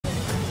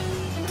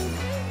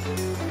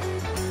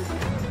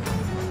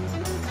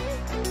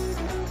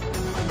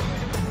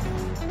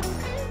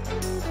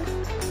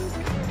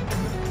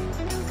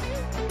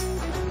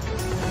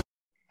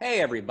Hey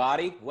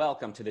everybody,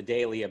 welcome to the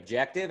Daily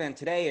Objective, and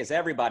today is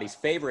everybody's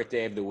favorite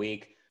day of the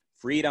week,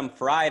 Freedom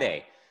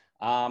Friday.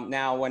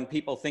 Now, when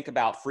people think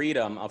about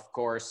freedom, of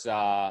course,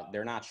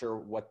 they're not sure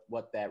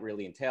what that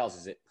really entails.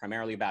 Is it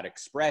primarily about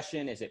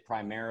expression? Is it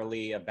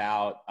primarily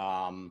about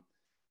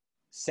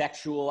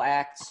sexual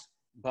acts?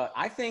 But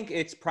I think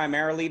it's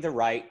primarily the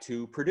right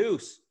to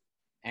produce,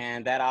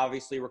 and that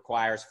obviously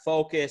requires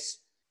focus,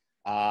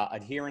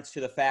 adherence to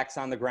the facts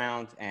on the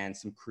ground, and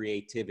some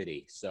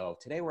creativity. So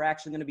today we're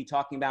actually going to be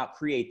talking about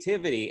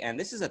creativity, and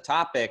this is a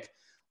topic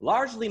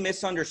largely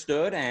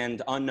misunderstood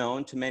and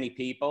unknown to many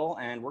people,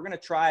 and we're going to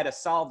try to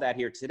solve that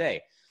here today.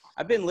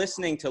 I've been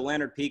listening to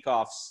Leonard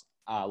Peikoff's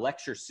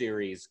lecture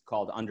series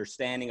called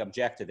Understanding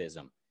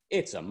Objectivism.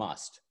 It's a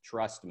must,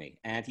 trust me.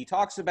 And he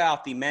talks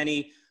about the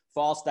many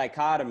false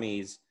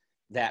dichotomies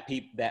that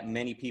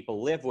many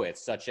people live with,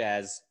 such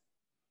as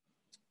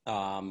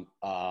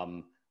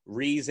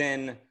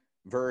reason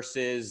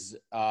versus,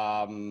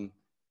 okay,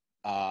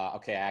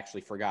 I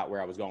actually forgot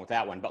where I was going with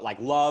that one, but like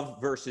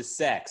love versus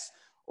sex,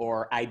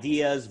 or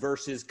ideas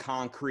versus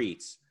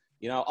concretes.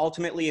 You know,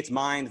 ultimately it's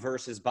mind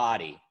versus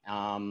body.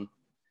 And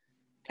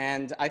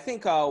I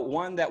think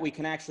one that we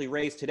can actually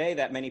raise today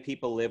that many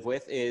people live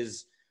with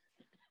is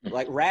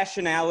like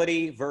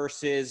rationality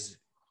versus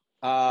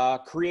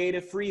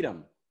creative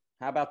freedom.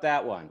 How about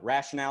that one?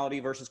 Rationality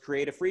versus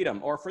creative freedom.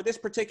 Or for this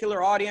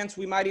particular audience,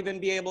 we might even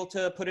be able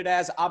to put it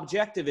as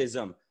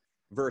objectivism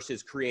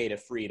versus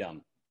creative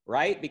freedom,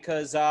 right?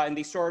 Because in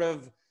the sort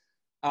of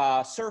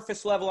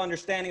surface level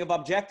understanding of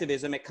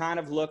objectivism, it kind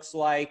of looks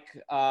like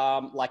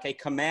a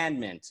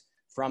commandment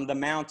from the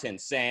mountain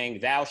saying,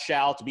 thou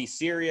shalt be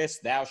serious,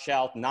 thou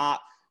shalt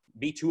not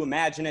be too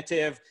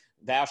imaginative,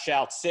 thou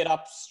shalt sit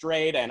up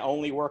straight and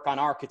only work on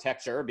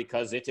architecture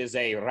because it is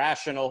a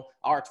rational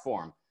art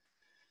form.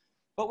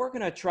 But we're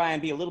going to try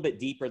and be a little bit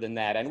deeper than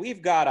that. And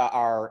we've got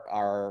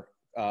one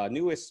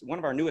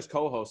of our newest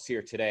co-hosts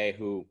here today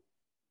who,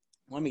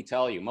 let me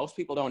tell you, most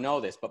people don't know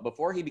this, but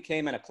before he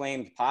became an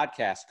acclaimed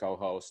podcast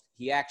co-host,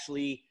 he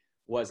actually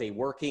was a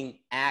working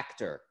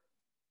actor.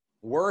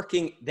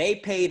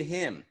 They paid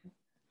him.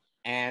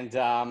 And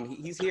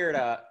he's here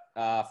to,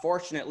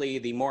 fortunately,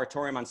 the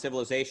moratorium on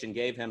civilization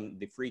gave him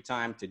the free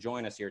time to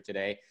join us here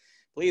today.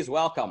 Please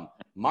welcome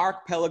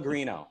Mark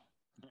Pellegrino.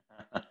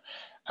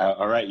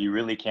 All right, you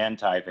really can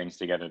tie things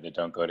together that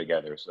don't go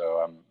together.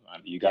 So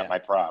you got my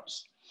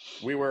props.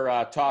 We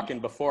were talking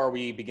before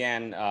we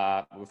began,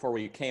 before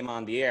we came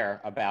on the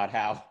air, about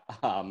how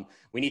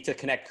we need to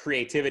connect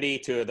creativity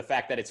to the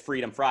fact that it's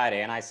Freedom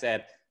Friday. And I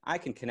said, I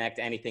can connect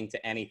anything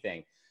to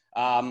anything.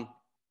 Let's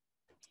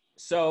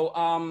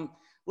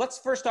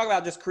first talk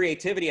about just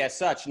creativity as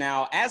such.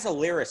 Now, as a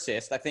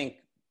lyricist, I think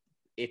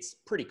it's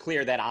pretty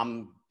clear that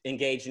I'm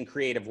engaged in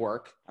creative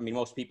work. I mean,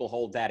 most people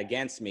hold that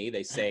against me.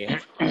 They say,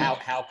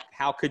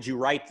 how could you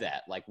write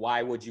that? Like,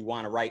 why would you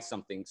want to write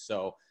something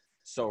so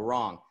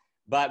wrong?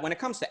 But when it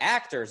comes to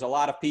actors, a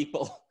lot of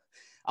people,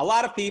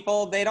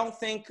 they don't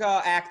think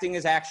acting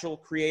is actual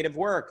creative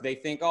work. They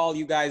think all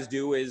you guys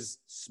do is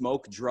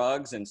smoke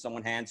drugs and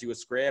someone hands you a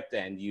script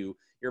and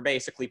you're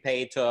basically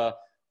paid to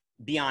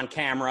be on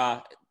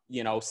camera,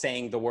 you know,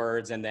 saying the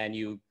words, and then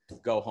you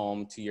go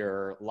home to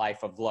your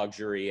life of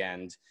luxury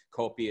and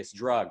copious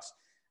drugs.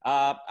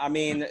 I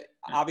mean,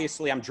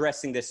 obviously I'm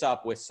dressing this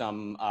up with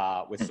some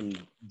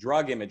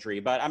drug imagery,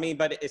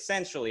 but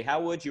essentially,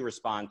 how would you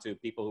respond to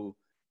people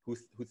who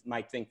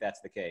might think that's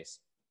the case?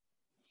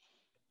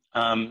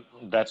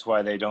 That's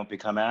why they don't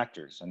become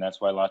actors. And that's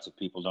why lots of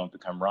people don't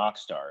become rock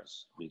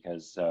stars,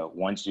 because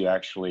once you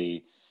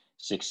actually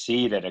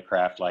succeed at a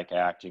craft like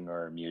acting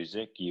or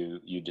music,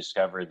 you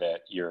discover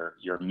that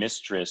your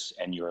mistress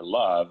and your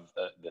love,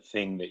 the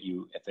thing that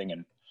you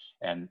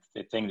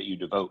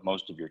devote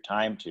most of your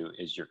time to,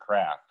 is your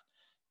craft.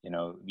 You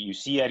know, you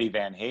see Eddie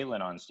Van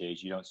Halen on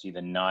stage, you don't see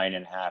the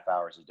 9.5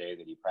 hours a day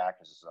that he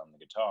practices on the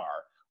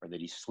guitar, or that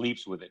he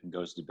sleeps with it and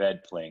goes to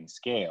bed playing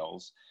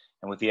scales.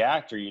 And with the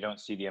actor, you don't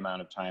see the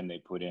amount of time they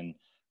put in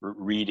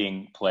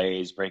reading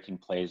plays, breaking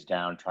plays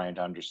down, trying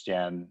to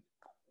understand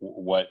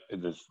what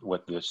the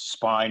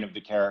spine of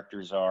the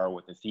characters are,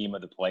 what the theme of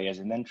the play is,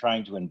 and then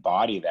trying to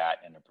embody that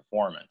in a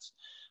performance,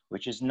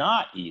 which is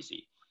not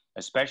easy,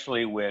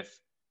 especially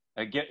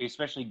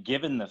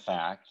given the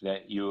fact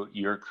that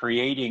you're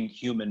creating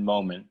human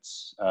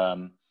moments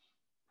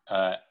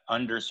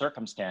under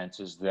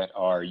circumstances that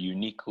are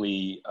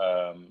uniquely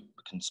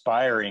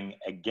conspiring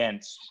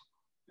against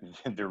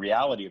the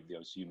reality of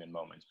those human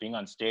moments. Being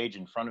on stage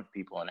in front of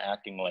people and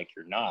acting like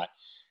you're not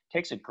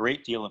takes a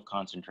great deal of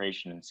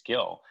concentration and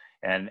skill.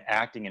 And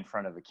acting in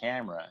front of a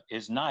camera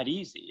is not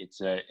easy.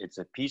 It's a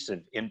piece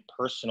of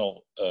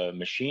impersonal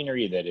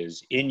machinery that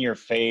is in your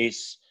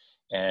face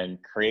and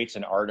creates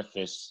an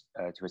artifice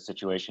to a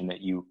situation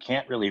that you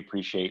can't really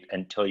appreciate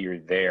until you're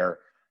there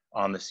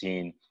on the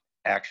scene,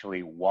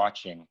 actually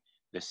watching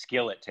the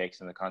skill it takes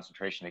and the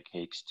concentration it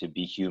takes to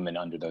be human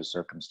under those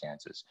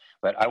circumstances.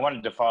 But I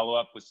wanted to follow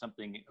up with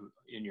something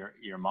in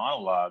your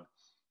monologue.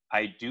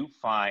 I do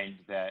find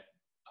that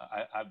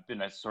I've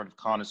been a sort of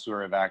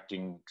connoisseur of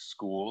acting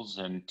schools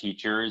and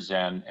teachers,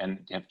 and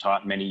have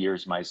taught many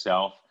years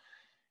myself,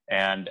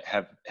 and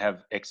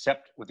have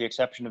except with the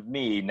exception of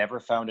me, never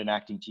found an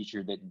acting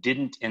teacher that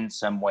didn't in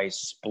some way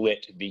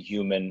split the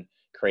human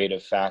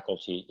creative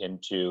faculty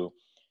into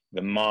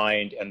the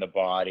mind and the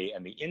body,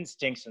 and the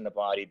instincts in the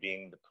body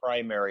being the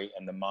primary,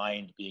 and the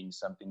mind being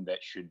something that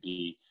should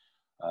be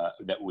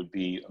that would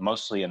be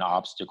mostly an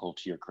obstacle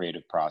to your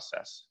creative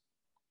process.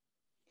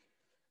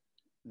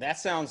 That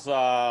sounds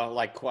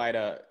like quite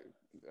a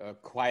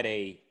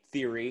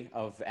theory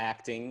of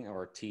acting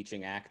or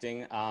teaching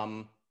acting.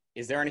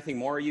 Is there anything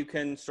more you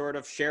can sort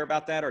of share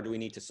about that, or do we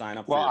need to sign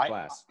up for your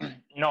class?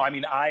 No, I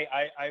mean, I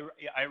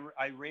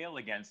rail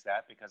against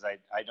that, because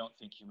I don't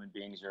think human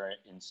beings are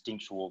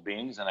instinctual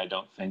beings, and I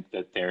don't think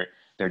that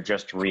they're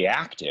just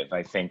reactive.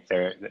 I think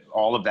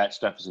all of that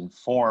stuff is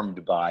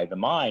informed by the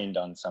mind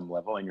on some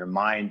level, and your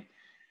mind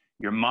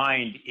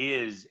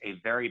is a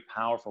very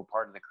powerful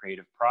part of the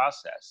creative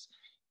process.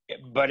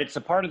 But it's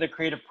a part of the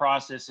creative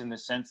process in the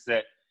sense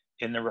that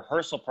in the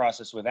rehearsal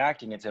process with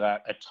acting, it's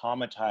about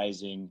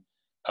automatizing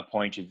a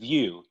point of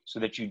view so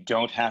that you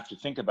don't have to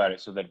think about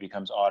it, so that it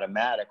becomes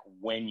automatic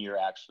when you're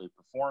actually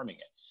performing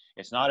it.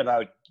 It's not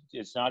about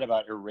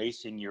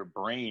erasing your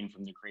brain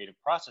from the creative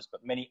process,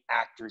 but many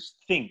actors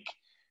think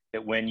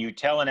that when you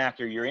tell an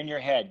actor you're in your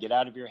head, get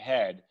out of your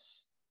head,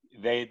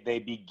 they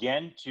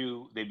begin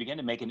to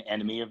make an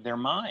enemy of their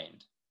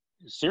mind.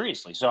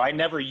 Seriously. So I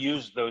never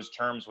used those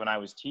terms when I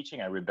was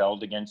teaching. I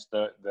rebelled against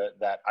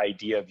that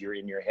idea of you're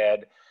in your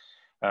head.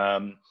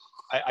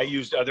 I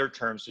used other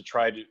terms to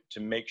try to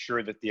make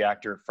sure that the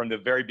actor from the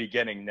very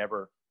beginning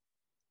never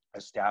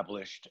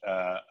established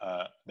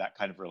that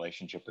kind of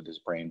relationship with his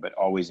brain, but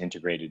always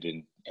integrated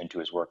into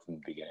his work from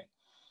the beginning.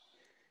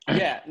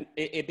 Yeah,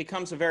 it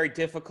becomes a very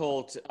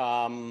difficult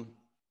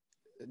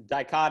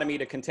dichotomy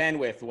to contend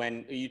with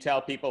when you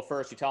tell people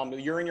first, you tell them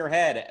you're in your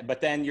head,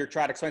 but then you're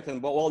trying to explain to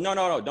them, well,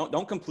 no,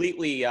 don't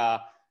completely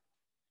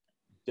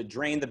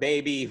drain the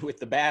baby with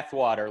the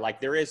bathwater. Like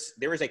there is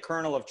a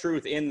kernel of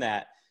truth in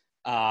that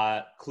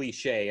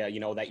cliche,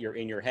 that you're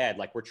in your head.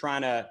 Like we're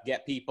trying to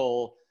get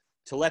people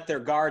to let their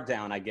guard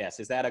down, I guess.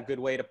 Is that a good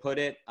way to put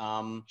it?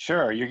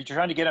 Sure. You're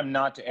trying to get them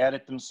not to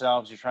edit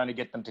themselves. You're trying to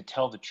get them to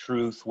tell the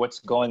truth, what's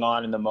going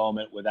on in the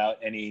moment, without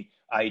any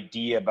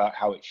idea about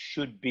how it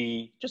should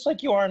be, just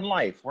like you are in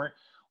life.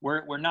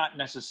 We're not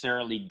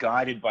necessarily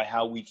guided by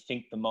how we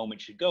think the moment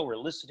should go. We're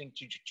listening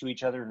to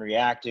each other and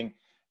reacting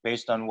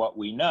based on what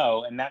we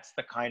know, and that's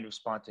the kind of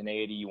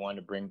spontaneity you want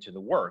to bring to the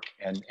work.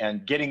 And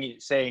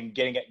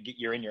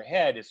you're in your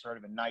head is sort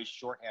of a nice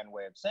shorthand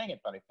way of saying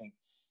it, but I think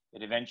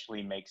it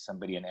eventually makes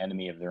somebody an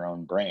enemy of their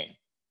own brain.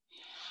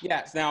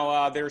 Yes.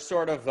 Now, there's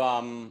sort of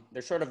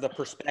the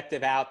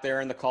perspective out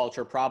there in the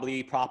culture,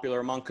 probably popular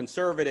among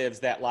conservatives,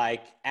 that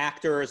like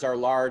actors are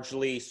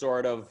largely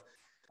sort of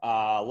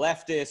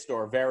leftist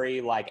or very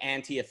like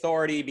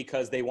anti-authority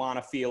because they want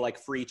to feel like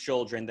free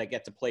children that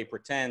get to play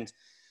pretend.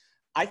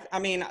 I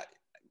mean,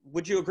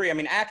 would you agree? I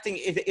mean, acting,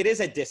 it is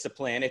a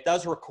discipline. It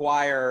does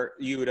require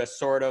you to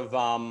sort of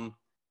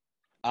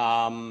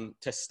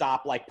to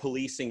stop like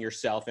policing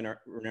yourself in a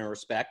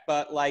respect,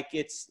 but like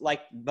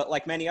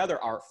many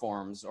other art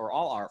forms, or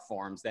all art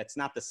forms, that's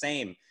not the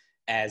same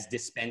as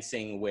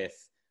dispensing with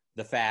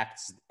the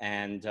facts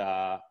and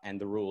the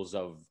rules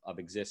of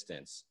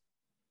existence.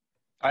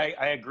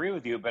 I agree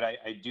with you, but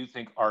I do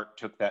think art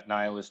took that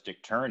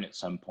nihilistic turn at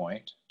some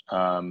point.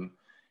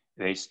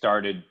 They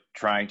started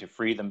trying to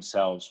free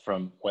themselves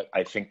from what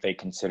I think they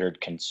considered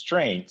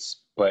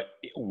constraints, but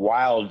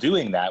while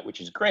doing that,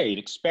 which is great,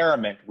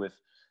 experiment with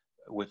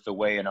the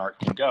way an art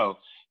can go.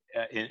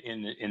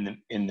 In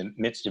the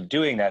midst of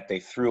doing that, they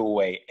threw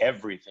away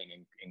everything,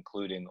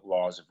 including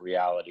laws of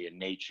reality and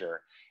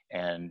nature,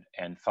 and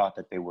thought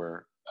that they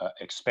were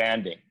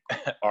expanding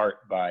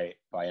art by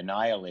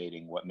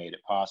annihilating what made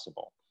it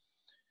possible.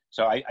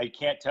 So I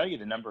can't tell you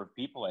the number of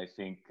people, I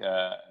think,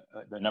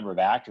 the number of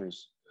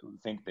actors who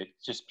think that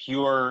just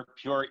pure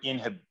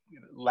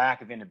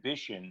lack of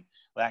inhibition,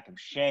 lack of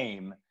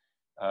shame,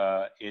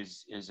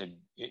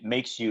 it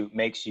makes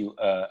you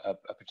a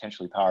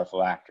potentially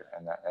powerful actor,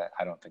 and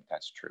I don't think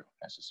that's true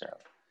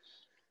necessarily.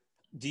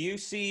 Do you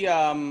see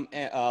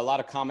a lot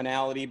of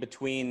commonality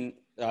between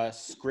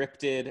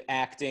scripted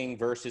acting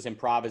versus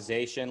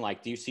improvisation?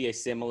 Like, do you see a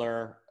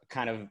similar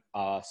kind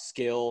of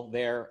skill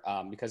there?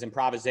 Because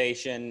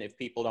improvisation, if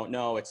people don't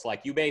know, it's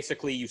like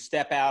you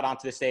step out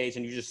onto the stage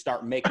and you just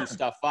start making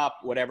stuff up,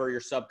 whatever your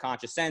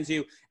subconscious sends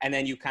you, and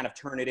then you kind of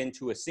turn it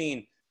into a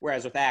scene.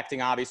 Whereas with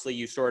acting, obviously,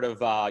 you sort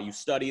of you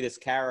study this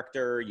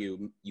character,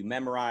 you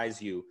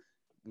memorize, you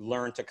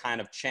learn to kind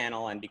of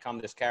channel and become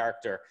this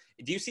character.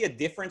 Do you see a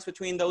difference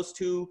between those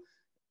two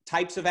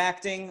types of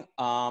acting?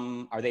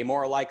 Are they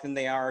more alike than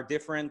they are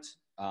different?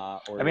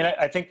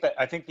 I think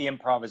the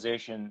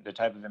improvisation, the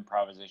type of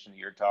improvisation that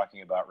you're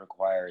talking about,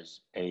 requires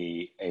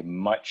a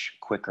much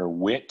quicker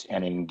wit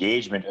and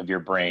engagement of your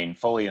brain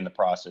fully in the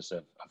process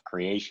of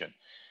creation,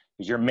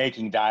 because you're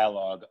making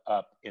dialogue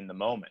up in the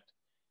moment.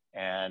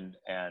 And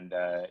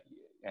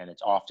and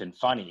it's often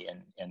funny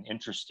and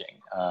interesting.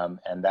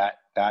 And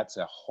that's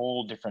a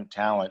whole different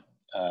talent.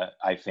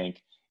 I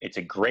think it's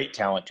a great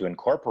talent to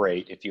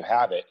incorporate if you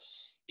have it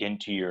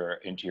into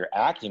your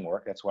acting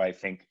work. That's why I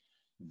think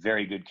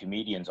very good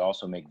comedians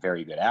also make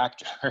very good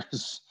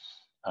actors.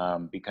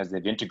 Because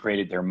they've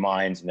integrated their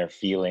minds and their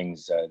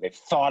feelings. They've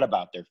thought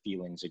about their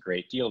feelings a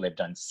great deal. They've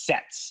done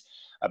sets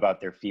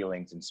about their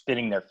feelings and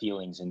spinning their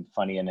feelings in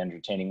funny and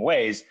entertaining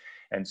ways.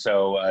 And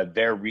so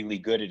they're really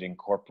good at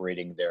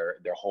incorporating their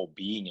whole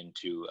being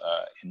into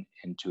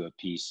a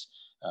piece,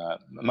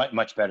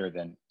 much better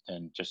than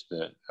just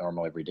the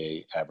normal,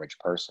 everyday, average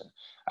person.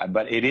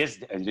 But it is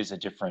a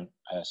different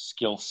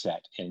skill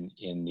set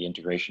in the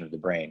integration of the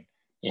brain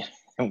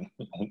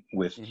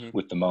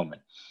with the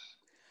moment.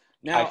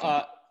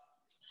 Now,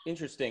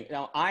 interesting.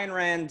 Now, Ayn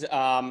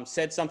Rand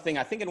said something,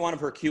 I think, in one of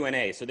her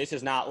Q&A. So this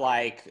is not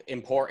like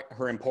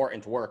her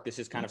important work. This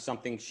is kind of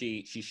something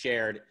she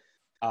shared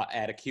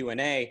at a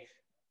Q&A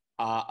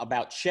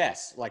about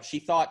chess. Like, she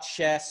thought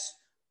chess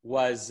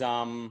was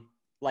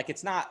like,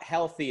 it's not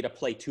healthy to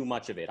play too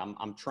much of it.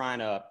 I'm trying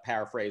to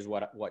paraphrase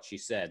what she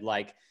said.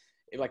 Like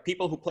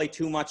people who play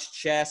too much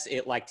chess,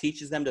 it like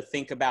teaches them to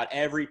think about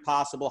every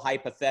possible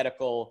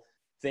hypothetical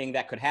thing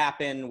that could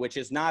happen, which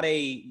is not a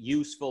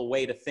useful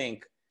way to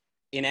think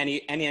in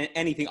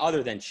anything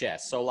other than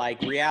chess. So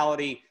like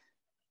reality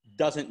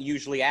doesn't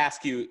usually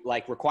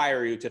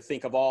require you to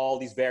think of all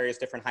these various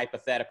different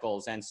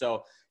hypotheticals. And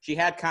so she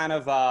had kind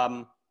of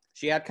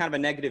a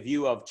negative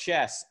view of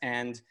chess.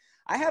 And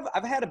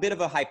I've had a bit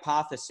of a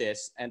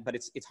hypothesis, but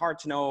it's hard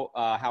to know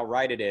how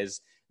right it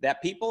is,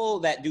 that people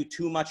that do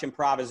too much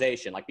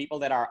improvisation, like people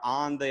that are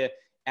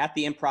at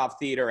the improv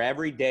theater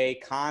every day,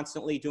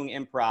 constantly doing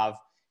improv,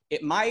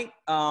 it might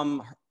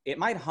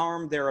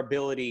harm their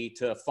ability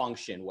to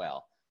function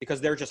well, because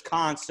they're just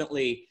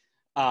constantly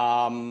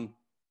kind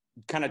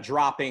of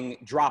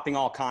dropping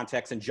all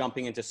context and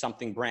jumping into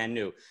something brand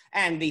new.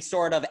 And the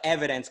sort of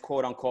evidence,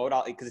 quote unquote,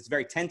 because it's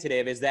very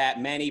tentative, is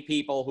that many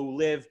people who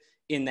live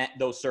in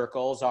those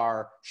circles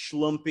are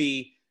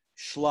schlumpy,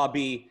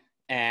 schlubby,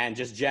 and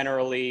just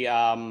generally,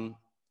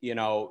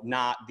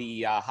 not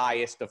the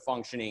highest of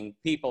functioning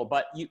people.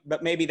 But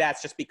maybe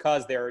that's just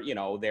because they're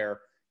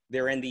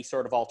in the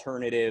sort of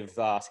alternative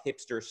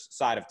hipster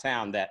side of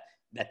town that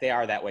they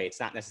are that way. It's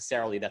not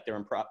necessarily that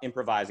they're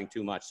improvising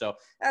too much. So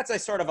that's a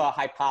sort of a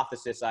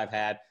hypothesis I've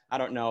had. I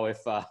don't know if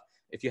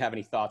you have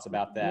any thoughts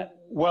about that.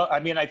 Well, I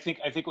mean, I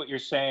think what you're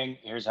saying,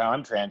 here's how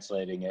I'm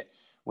translating it.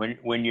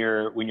 When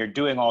you're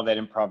doing all that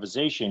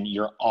improvisation,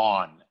 you're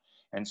on.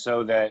 And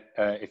so that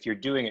if you're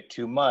doing it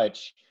too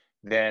much,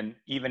 then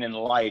even in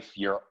life,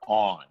 you're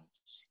on.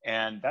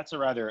 And that's a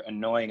rather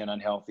annoying and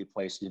unhealthy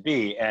place to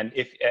be. And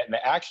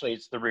actually,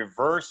 it's the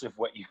reverse of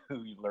what you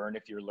learn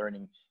if you're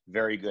learning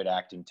very good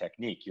acting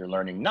technique. You're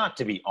learning not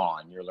to be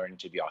on. You're learning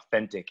to be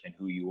authentic in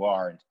who you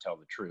are and to tell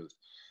the truth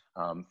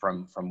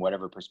from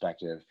whatever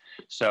perspective.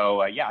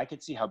 So yeah, I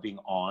could see how being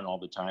on all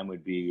the time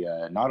would be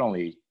not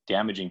only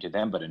damaging to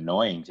them, but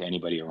annoying to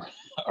anybody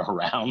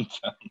around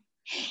them.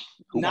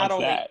 Who wants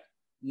that?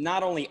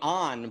 Not only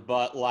on,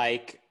 but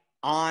like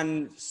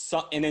in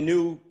a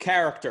new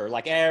character,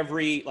 like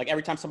every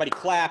time somebody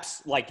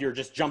claps, like you're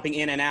just jumping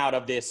in and out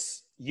of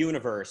this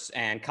universe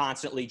and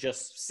constantly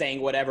just saying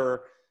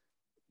whatever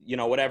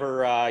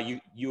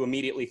you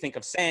immediately think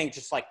of saying,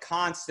 just like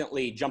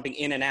constantly jumping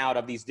in and out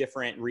of these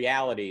different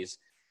realities.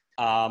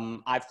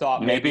 I've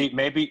thought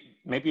maybe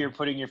you're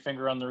putting your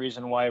finger on the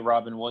reason why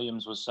Robin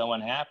Williams was so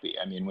unhappy.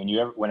 I mean,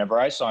 whenever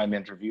I saw him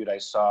interviewed, I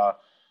saw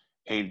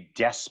a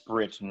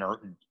desperate,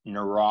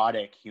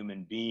 neurotic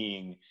human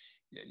being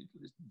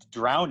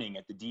drowning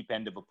at the deep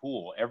end of a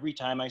pool every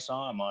time I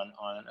saw him on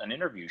an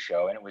interview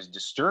show, and it was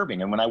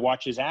disturbing. And when I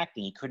watch his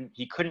acting,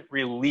 he couldn't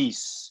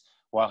release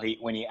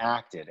when he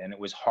acted, and it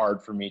was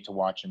hard for me to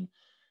watch him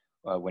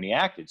when he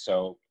acted.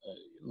 So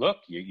look,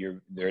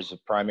 there's a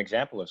prime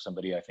example of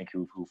somebody I think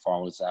who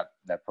follows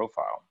that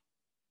profile.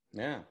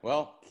 Yeah,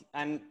 well,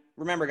 and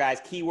remember, guys,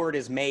 keyword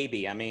is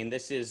maybe. I mean,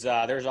 this is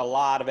there's a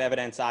lot of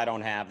evidence I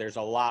don't have. There's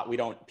a lot we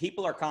don't.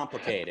 People are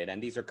complicated,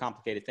 and these are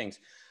complicated things.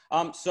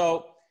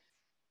 So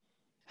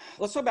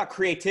let's talk about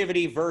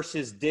creativity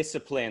versus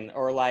discipline,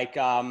 or like,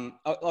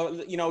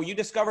 you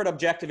discovered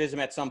objectivism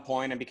at some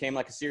point and became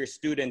like a serious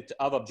student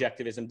of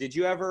objectivism. Did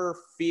you ever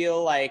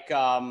feel like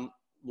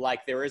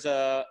there is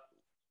a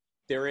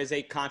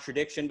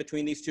contradiction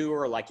between these two,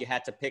 or like you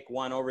had to pick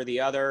one over the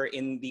other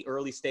in the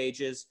early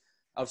stages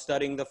of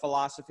studying the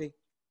philosophy?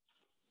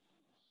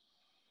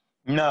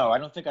 No, I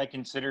don't think I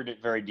considered it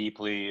very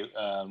deeply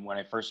when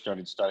I first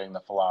started studying the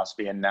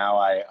philosophy, and now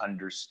I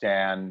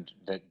understand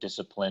that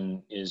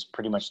discipline is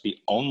pretty much the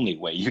only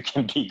way you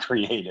can be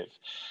creative.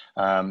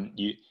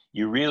 It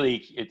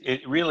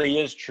really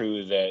is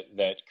true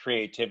that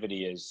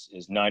creativity is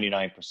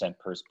 99%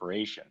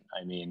 perspiration.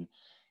 I mean,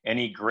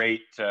 any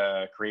great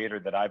creator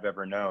that I've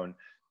ever known,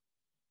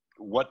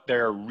 what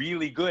they're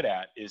really good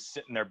at is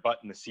sitting their butt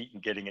in the seat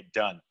and getting it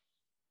done.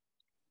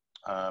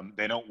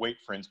 They don't wait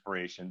for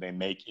inspiration. They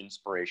make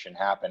inspiration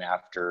happen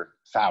after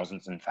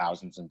thousands and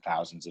thousands and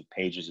thousands of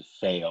pages of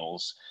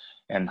fails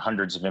and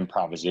hundreds of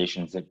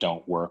improvisations that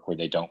don't work, where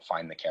they don't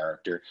find the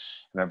character.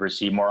 I remember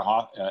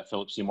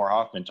Philip Seymour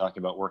Hoffman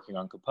talking about working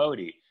on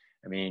Capote.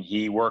 I mean,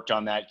 he worked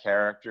on that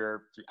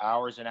character for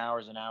hours and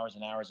hours and hours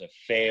and hours of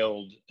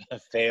fails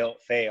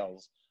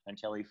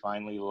until he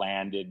finally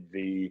landed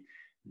the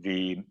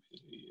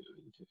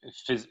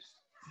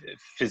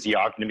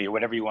physiognomy, or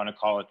whatever you want to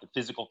call it, the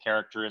physical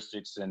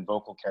characteristics and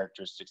vocal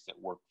characteristics that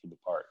work for the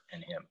part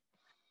in him.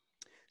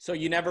 So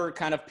you never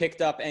kind of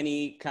picked up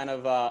any kind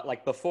of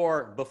like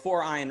before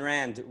Ayn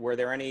Rand, were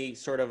there any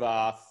sort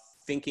of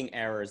thinking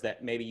errors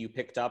that maybe you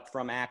picked up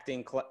from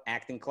acting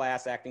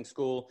class, acting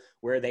school,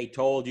 where they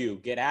told you,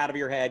 get out of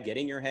your head, get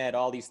in your head,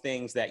 all these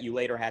things that you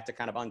later had to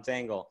kind of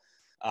untangle?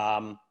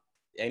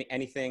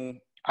 Anything?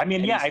 I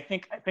mean, yeah, I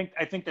think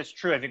that's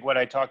true. I think what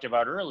I talked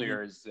about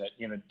earlier is that,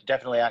 you know,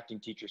 definitely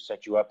acting teachers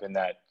set you up in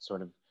that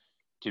sort of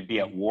to be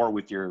at war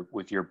with your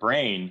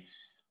brain.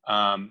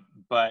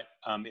 But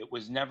it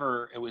was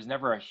never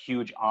a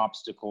huge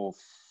obstacle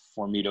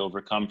for me to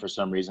overcome for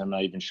some reason. I'm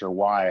not even sure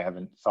why. I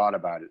haven't thought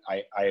about it.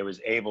 I was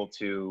able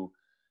to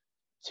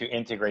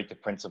integrate the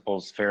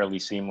principles fairly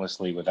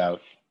seamlessly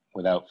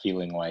without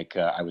feeling like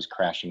I was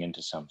crashing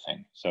into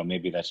something. So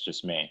maybe that's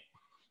just me.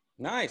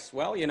 Nice.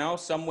 Well, you know,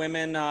 some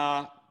women,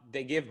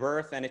 they give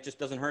birth and it just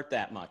doesn't hurt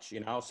that much. You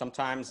know,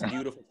 sometimes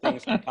beautiful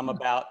things can come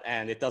about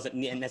and it doesn't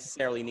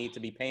necessarily need to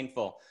be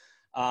painful.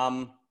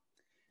 Now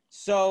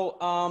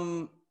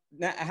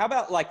how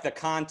about like the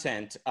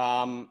content?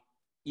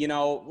 You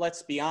know,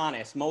 let's be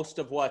honest, most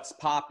of what's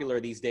popular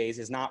these days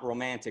is not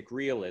romantic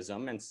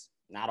realism, and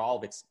not all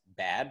of it's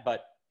bad,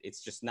 but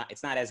it's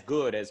not as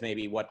good as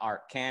maybe what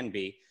art can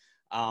be.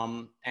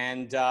 I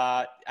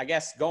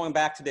guess going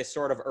back to this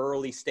sort of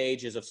early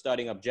stages of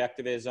studying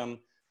objectivism,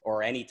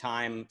 or any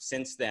time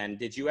since then,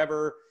 did you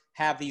ever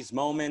have these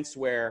moments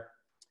where,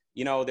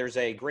 you know, there's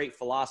a great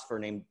philosopher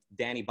named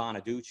Danny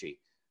Bonaducci,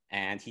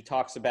 and he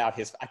talks about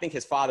I think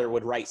his father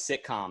would write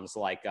sitcoms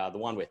like the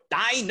one with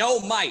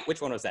Dynamite.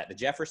 Which one was that? The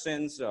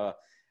Jeffersons? No,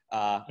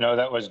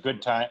 that was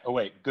Good Time. Oh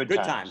wait, Good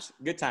Times.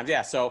 Good Times.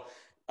 Yeah. So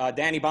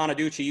Danny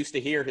Bonaducci used to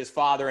hear his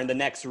father in the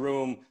next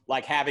room,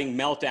 like having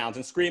meltdowns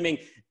and screaming,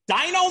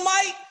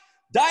 "Dynamite!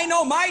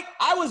 Dynamite!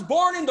 I was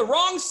born in the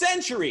wrong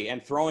century,"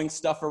 and throwing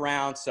stuff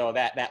around. So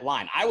that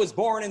line, "I was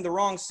born in the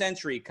wrong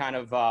century," kind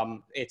of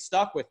it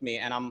stuck with me.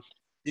 And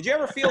did you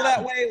ever feel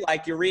that way?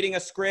 Like you're reading a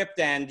script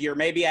and you're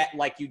maybe at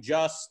like you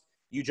just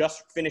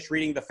finished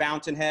reading The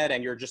Fountainhead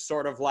and you're just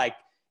sort of like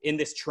in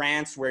this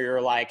trance where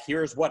you're like,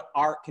 here's what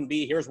art can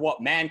be, here's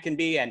what man can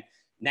be, and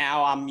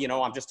now I'm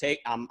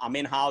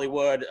in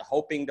Hollywood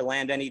hoping to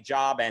land any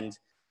job, and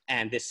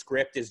this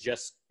script it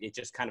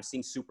just kind of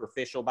seems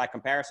superficial by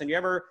comparison.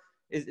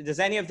 Does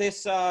any of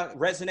this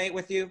resonate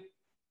with you?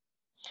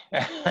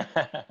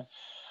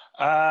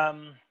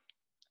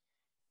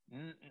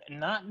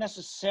 Not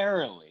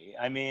necessarily.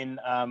 I mean,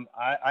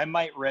 I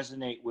might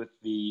resonate with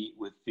the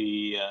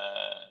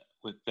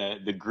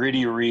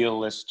gritty,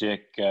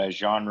 realistic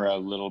genre a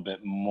little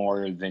bit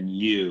more than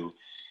you.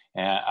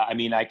 I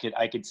mean, I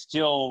could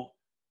still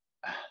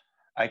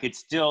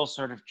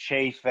sort of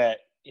chafe at,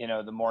 you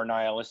know, the more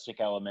nihilistic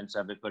elements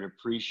of it, but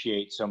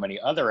appreciate so many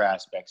other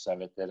aspects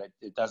of it that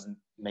it doesn't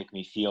make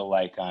me feel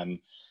like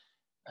I'm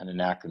an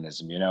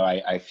anachronism. You know,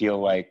 I feel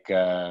like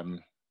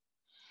the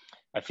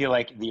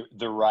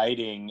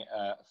writing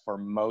for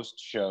most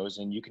shows,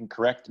 and you can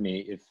correct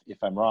me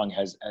if I'm wrong,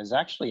 has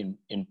actually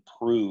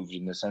improved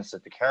in the sense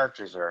that the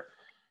characters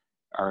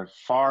are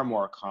far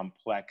more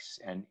complex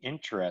and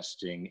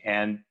interesting,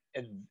 and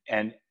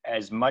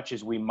as much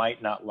as we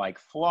might not like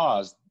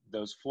flaws,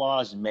 those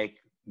flaws make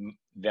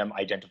them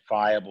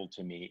identifiable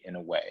to me in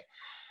a way.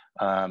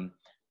 And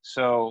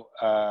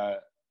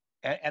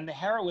the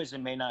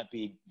heroism may not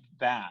be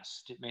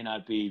vast. It may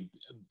not be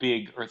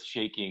big,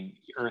 earth-shaking,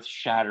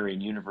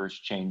 earth-shattering,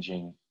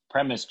 universe-changing,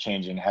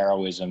 premise-changing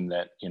heroism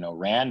that, you know,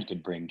 Rand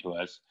could bring to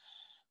us.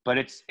 But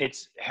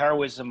it's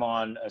heroism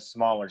on a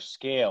smaller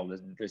scale,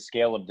 the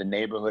scale of the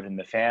neighborhood and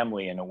the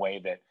family, in a way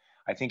that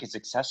I think is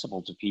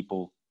accessible to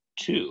people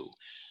too.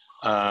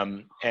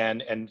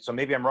 And so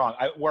maybe I'm wrong.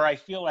 Where I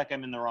feel like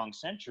I'm in the wrong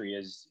century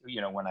is, you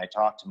know, when I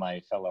talk to my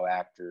fellow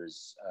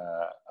actors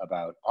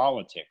about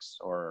politics,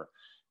 or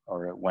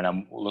when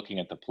I'm looking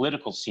at the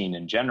political scene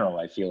in general.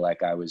 I feel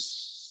like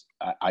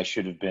I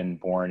should have been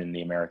born in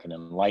the American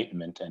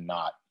Enlightenment and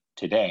not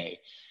today.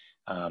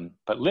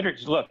 But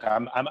literature, look,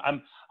 I'm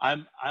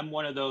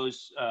one of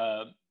those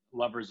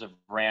lovers of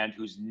Rand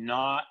who's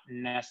not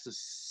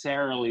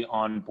necessarily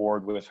on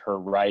board with her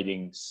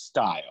writing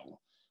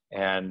style,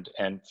 and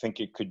think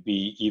it could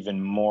be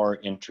even more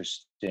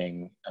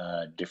interesting,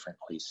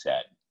 differently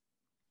said.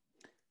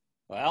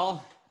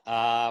 Well,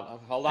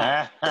 hold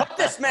on. Cut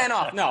this man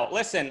off. No,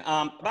 listen.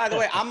 By the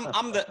way,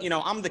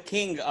 I'm the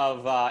king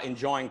of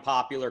enjoying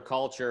popular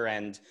culture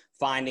and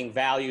finding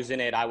values in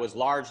it. I was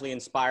largely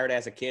inspired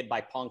as a kid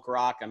by punk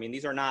rock. I mean,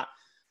 these are not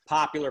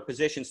popular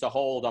positions to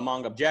hold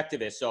among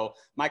objectivists. So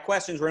my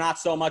questions were not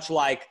so much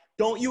like,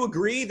 don't you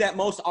agree that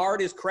most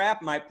art is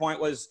crap? My point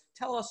was,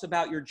 tell us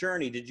about your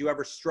journey. Did you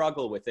ever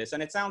struggle with this?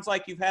 And it sounds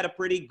like you've had a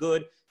pretty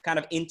good kind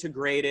of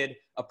integrated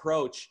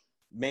approach,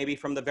 maybe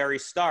from the very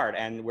start,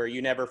 and where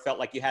you never felt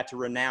like you had to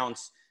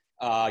renounce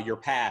your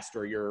past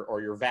or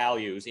your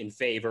values in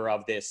favor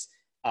of this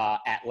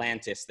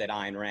Atlantis that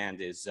Ayn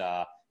Rand is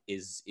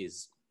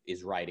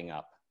writing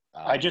up.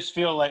 I just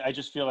feel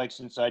like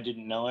since I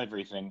didn't know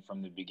everything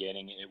from the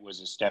beginning, it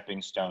was a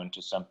stepping stone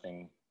to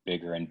something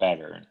bigger and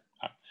better.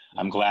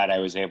 I'm glad I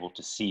was able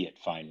to see it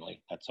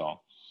finally. That's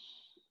all.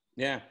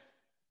 Yeah.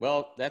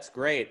 Well, that's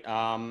great.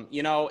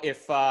 You know,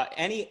 if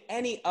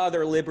any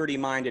other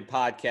liberty-minded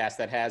podcast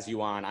that has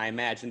you on, I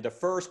imagine the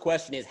first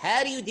question is,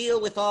 how do you deal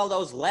with all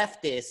those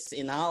leftists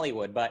in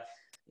Hollywood? But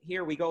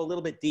here we go a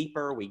little bit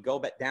deeper. We go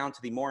back down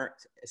to the more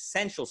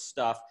essential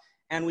stuff,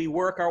 and we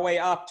work our way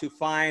up to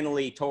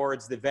finally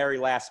towards the very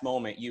last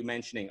moment, you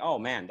mentioning, oh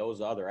man,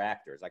 those other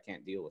actors, I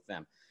can't deal with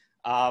them.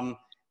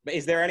 But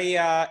is there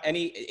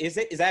is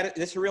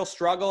this a real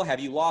struggle? Have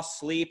you lost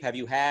sleep? Have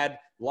you had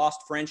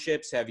lost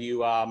friendships? Have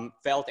you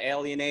felt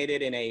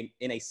alienated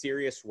in a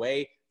serious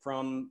way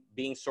from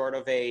being sort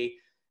of an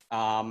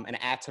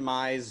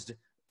atomized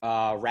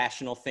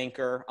rational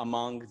thinker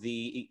among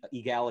the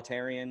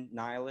egalitarian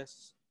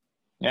nihilists?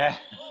 Yeah.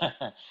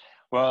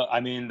 Well, I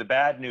mean, the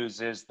bad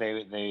news is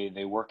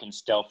they work in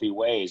stealthy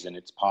ways, and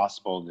it's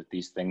possible that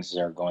these things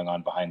are going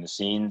on behind the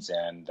scenes,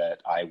 and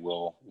that I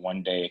will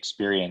one day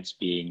experience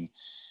being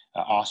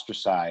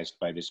ostracized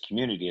by this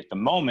community. At the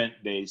moment,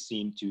 they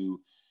seem to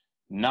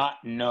not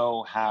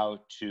know how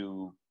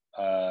to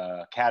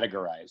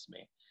categorize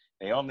me.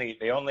 They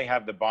only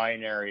have the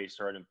binary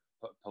sort of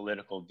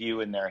political view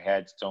in their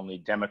heads. It's only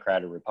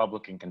Democrat or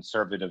Republican,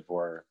 conservative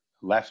or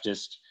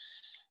leftist,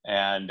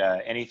 and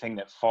anything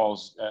that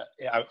falls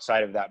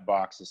outside of that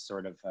box is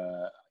sort of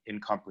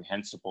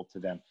incomprehensible to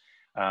them.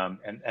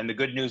 And the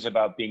good news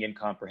about being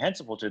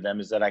incomprehensible to them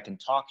is that I can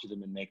talk to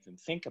them and make them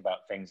think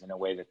about things in a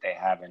way that they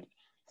haven't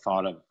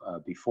thought of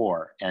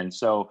before. And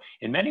so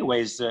in many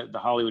ways, the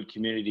Hollywood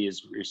community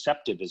is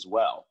receptive as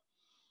well.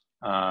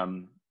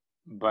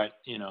 But,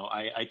 you know,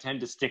 I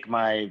tend to stick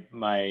my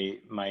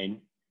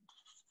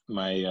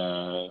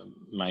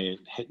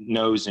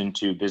nose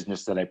into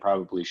business that I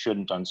probably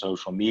shouldn't on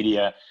social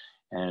media.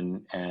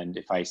 And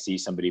if I see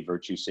somebody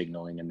virtue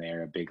signaling and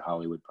they're a big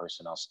Hollywood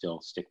person, I'll still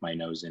stick my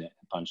nose in it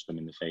and punch them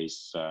in the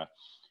face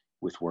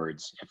with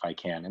words if I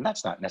can. And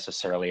that's not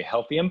necessarily a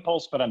healthy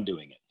impulse, but I'm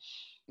doing it.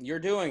 You're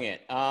doing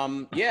it.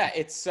 Yeah,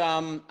 it's,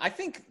 I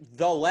think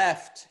the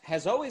left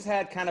has always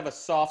had kind of a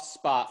soft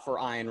spot for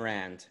Ayn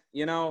Rand.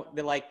 You know,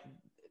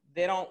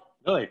 they don't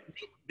really.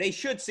 They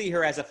should see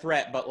her as a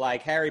threat, but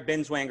like Harry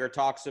Binswanger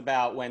talks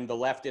about when the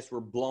leftists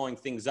were blowing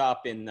things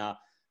up in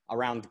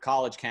around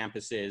college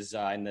campuses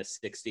in the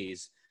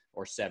 60s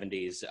or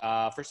 70s.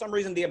 For some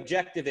reason, the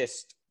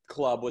objectivist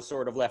club was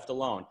sort of left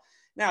alone.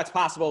 Now, it's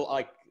possible,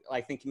 like I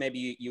think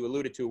maybe you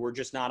alluded to, we're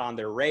just not on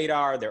their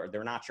radar.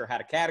 They're not sure how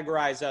to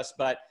categorize us,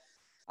 but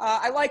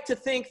I like to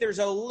think there's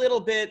a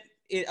little bit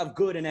of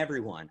good in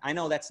everyone. I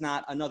know that's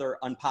not another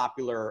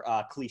unpopular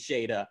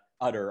cliche to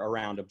utter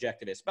around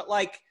objectivists, but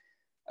like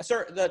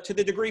to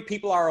the degree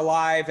people are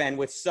alive and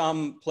with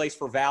some place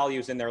for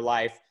values in their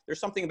life, there's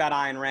something about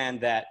Ayn Rand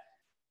that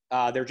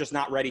they're just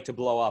not ready to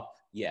blow up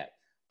yet.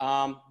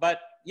 But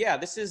yeah,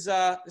 this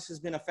has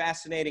been a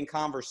fascinating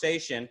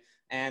conversation,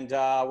 and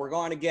we're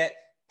going to get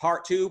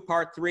part 2,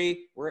 part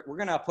 3. We're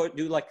gonna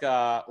do like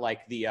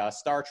the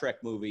Star Trek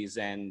movies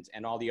and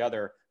all the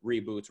other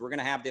reboots. We're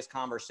gonna have this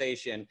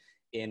conversation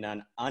in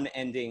an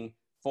unending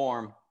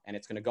form, and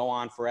it's gonna go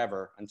on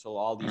forever until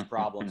all these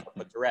problems are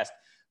put to rest.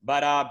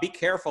 But be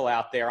careful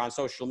out there on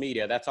social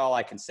media. That's all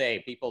I can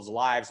say. People's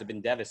lives have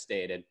been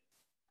devastated,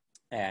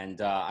 and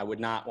I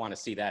would not want to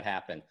see that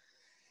happen.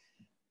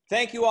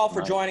 Thank you all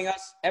for joining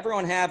us.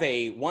 Everyone have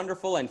a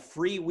wonderful and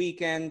free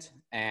weekend,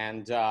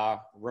 and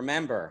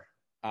remember,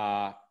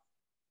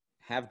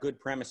 have good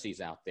premises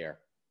out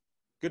there.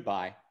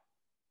 Goodbye.